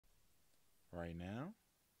right now,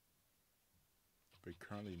 but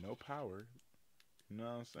currently no power. You know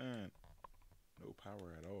what I'm saying? No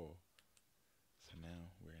power at all. So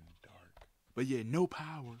now we're in the dark. But yeah, no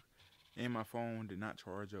power. And my phone did not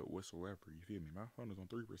charge up whatsoever. You feel me? My phone is on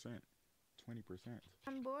 3%, 20%.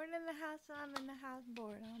 I'm bored in the house and I'm in the house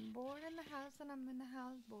bored. I'm bored in the house and I'm in the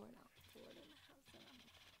house bored. I'm bored in the house and I'm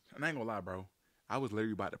in the house. And I ain't gonna lie, bro. I was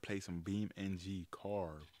literally about to play some Beam NG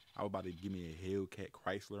car. I was about to give me a Hellcat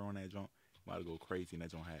Chrysler on that junk. About to go crazy, and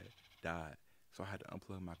that junk had died. So I had to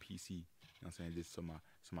unplug my PC. You know what I'm saying? Just so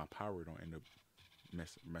my power don't end up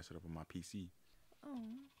messing up on my PC.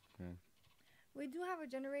 Oh. We do have a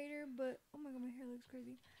generator, but oh my god, my hair looks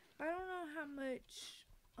crazy. But I don't know how much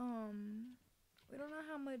we don't know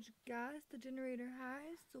how much gas the generator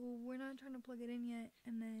has, so we're not trying to plug it in yet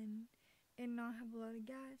and then it not have a lot of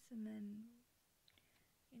gas and then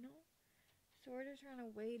so we're just trying to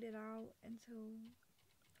wait it out until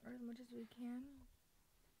or as much as we can,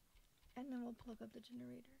 and then we'll plug up the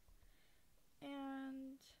generator.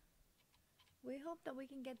 And we hope that we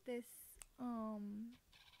can get this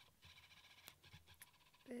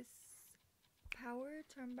this power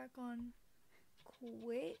turned back on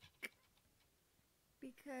quick,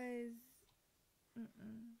 because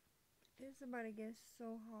it's about to get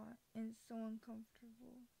so hot and so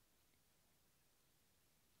uncomfortable.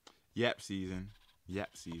 Yap season.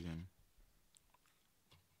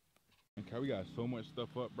 Okay, we got so much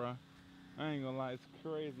stuff up, bro. I ain't gonna lie, it's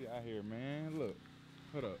crazy out here, man. Look,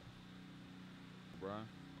 hold up, bro.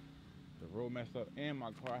 The road messed up, and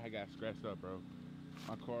my car had got scratched up, bro.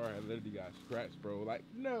 My car had literally got scratched, bro. Like,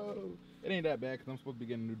 no, it ain't that bad because I'm supposed to be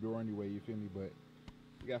getting a new door anyway. You feel me? But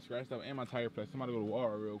it got scratched up, and my tire flat. Somebody go to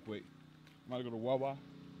Wawa real quick. Somebody go to Wawa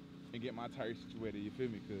and get my tire situated. You feel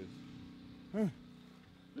me? Cause,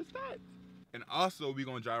 what's that? And also, we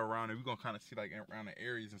gonna drive around and we gonna kind of see like around the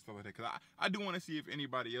areas and stuff like that. Cause I do want to see if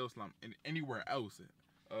anybody else, like anywhere else,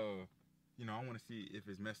 you know, I want to see if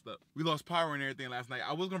it's messed up. We lost power and everything last night.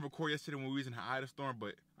 I was gonna record yesterday when we was in the eye of the storm,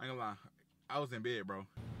 but I ain't gonna lie, I was in bed, bro.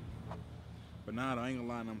 But nah, I ain't gonna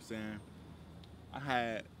lie, you know what I'm saying?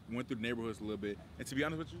 I went through the neighborhoods a little bit, and to be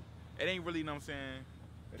honest with you, it ain't really, you know what I'm saying?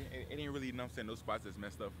 It ain't really, you know what I'm saying, no spots that's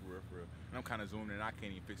messed up for real, for real. And I'm kind of zoomed in, I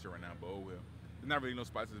can't even fix it right now, but oh well. There's not really no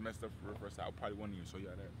spots that's messed up for real, so I probably wouldn't even show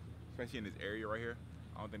y'all that. Especially in this area right here.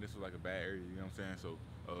 I don't think this was like a bad area, you know what I'm saying? So,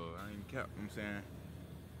 I ain't kept, you know what I'm saying?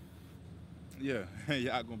 Yeah,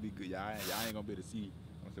 y'all gonna be good. Y'all ain't gonna be able to see,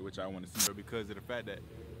 I'm saying, what y'all want to see, but because of the fact that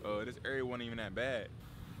this area wasn't even that bad.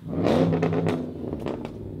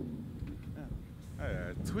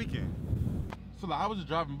 Tweaking. So like, I was just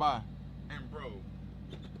driving by, and bro,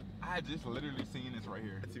 I had just literally seen this right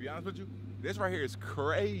here. To be honest with you, this right here is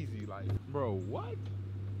crazy. Like, bro, what?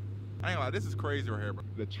 I ain't gonna lie, this is crazy right here, bro.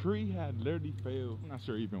 The tree had literally fell.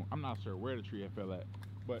 I'm not sure where the tree had fell at,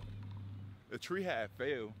 but the tree had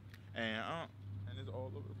fell, and it's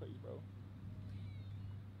all over the place, bro.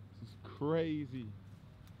 This is crazy.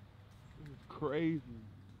 This is crazy.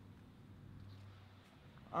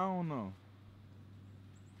 I don't know.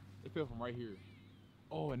 It fell from right here.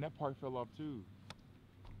 Oh, and that part fell off too.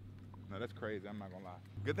 No, that's crazy, I'm not gonna lie.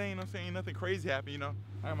 Good thing, you know what I'm saying, nothing crazy happened, you know.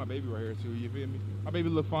 I got my baby right here too, you feel me? My baby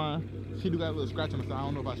look fine. She do got a little scratch on the side. I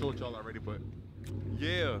don't know if I showed y'all already, but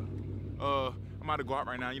yeah. I'm about to go out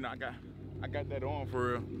right now, you know, I got that on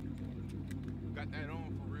for real. Got that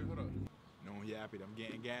on for real, hold up. No, I'm happy that I'm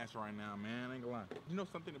getting gas right now, man, I ain't gonna lie. You know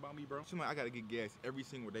something about me, bro? Seems like I gotta get gas every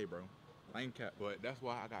single day, bro. I ain't cap, but that's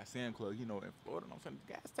why I got Sam Club, you know, in Florida, you know what I'm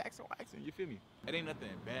saying? Gas tax and waxing, you feel me? It ain't nothing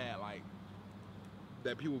bad, like,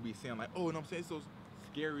 that people be saying like, oh, you know what I'm saying, it's so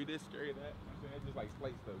scary this, scary that. You know what I'm saying? It's just like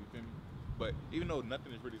slight stuff, you feel me? But even though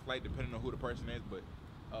nothing is really slight depending on who the person is, but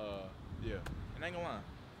yeah. And I ain't gonna lie.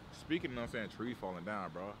 Speaking, you know what I'm saying, trees falling down,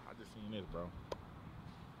 bro. I just seen this, bro.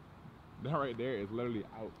 That right there is literally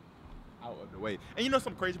out of the way. And you know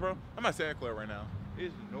something crazy, bro? I'm at Sam's Club right now.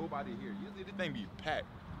 There's nobody here. Usually this thing be packed.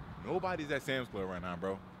 Nobody's at Sam's Club right now,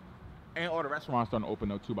 bro. And all the restaurants starting to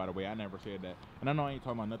open up too, by the way. I never said that. And I know I ain't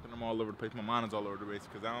talking about nothing. I'm all over the place. My mind is all over the place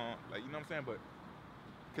because I don't, like, you know what I'm saying? But,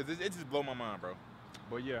 because it just blow my mind, bro.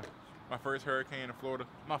 But yeah, my first hurricane in Florida.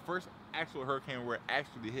 My first actual hurricane where it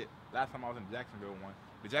actually hit. Last time I was in the Jacksonville one.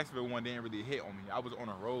 The Jacksonville one didn't really hit on me. I was on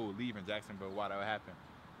a road leaving Jacksonville while that happened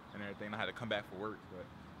and everything. I had to come back for work. But,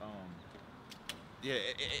 yeah,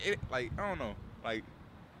 it like, I don't know. Like,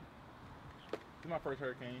 this is my first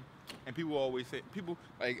hurricane. And people always say,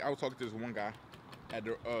 like, I was talking to this one guy at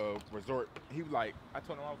the resort. He was like, I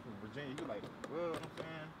told him I was from Virginia. He was like, well, you know what I'm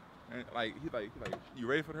saying? And like, he like, you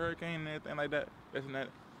ready for the hurricane and everything like that? This and that.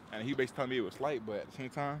 And he basically told me it was slight, but at the same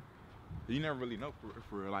time, you never really know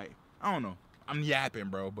for real. Like, I don't know. I'm yapping,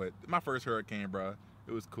 bro, but my first hurricane, bro,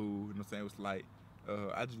 it was cool. You know what I'm saying? It was light.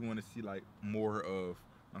 I just want to see like more of, you know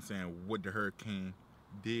what I'm saying, what the hurricane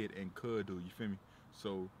did and could do. You feel me?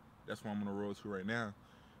 So that's what I'm on the road to right now.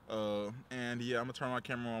 And yeah, I'm gonna turn my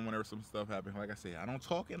camera on whenever some stuff happens. Like I said, I don't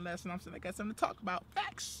talk unless, you know what I'm saying, I got something to talk about.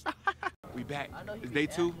 Facts. We back. It's day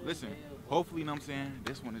 2. Listen, hopefully, you know what I'm saying,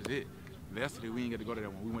 this one is it. Yesterday we ain't get to go to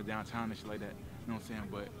that one. We went downtown and shit like that. You know what I'm saying?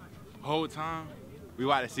 But whole time we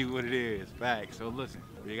want to see what it is. Facts. So listen,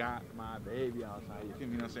 we got my baby outside. You feel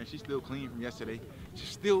me? You know what I'm saying? She's still clean from yesterday. She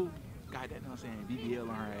still got that, you know what I'm saying, BBL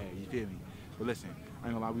on her ass. You feel me? But listen, I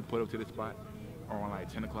ain't gonna lie, we put up to this spot around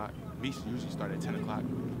like 10 o'clock. Beats usually start at 10 o'clock.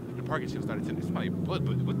 The parking shit started at 10. It's like, what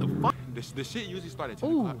the fuck? The shit usually start at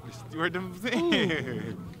 10 o'clock. You heard them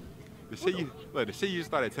saying? The shit usually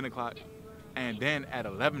start at 10 o'clock. And then at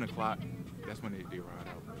 11 o'clock, that's when they ride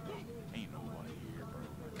out. Ain't nobody here, bro.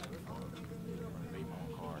 They on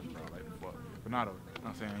cars, bro. Like the fuck. But not, you know what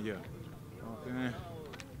I'm saying? Yeah. You know what I'm saying?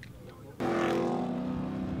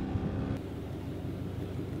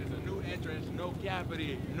 There's a new entrance, no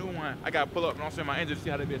cavity, new one. I gotta pull up, you know what I'm saying, my engine to see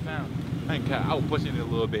how that bitch sound. I ain't cap, I was pushing it a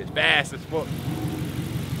little bit, fast as fuck.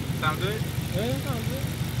 Sound good? Yeah, it sounds good.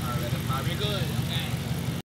 Alright, that's probably good. Okay.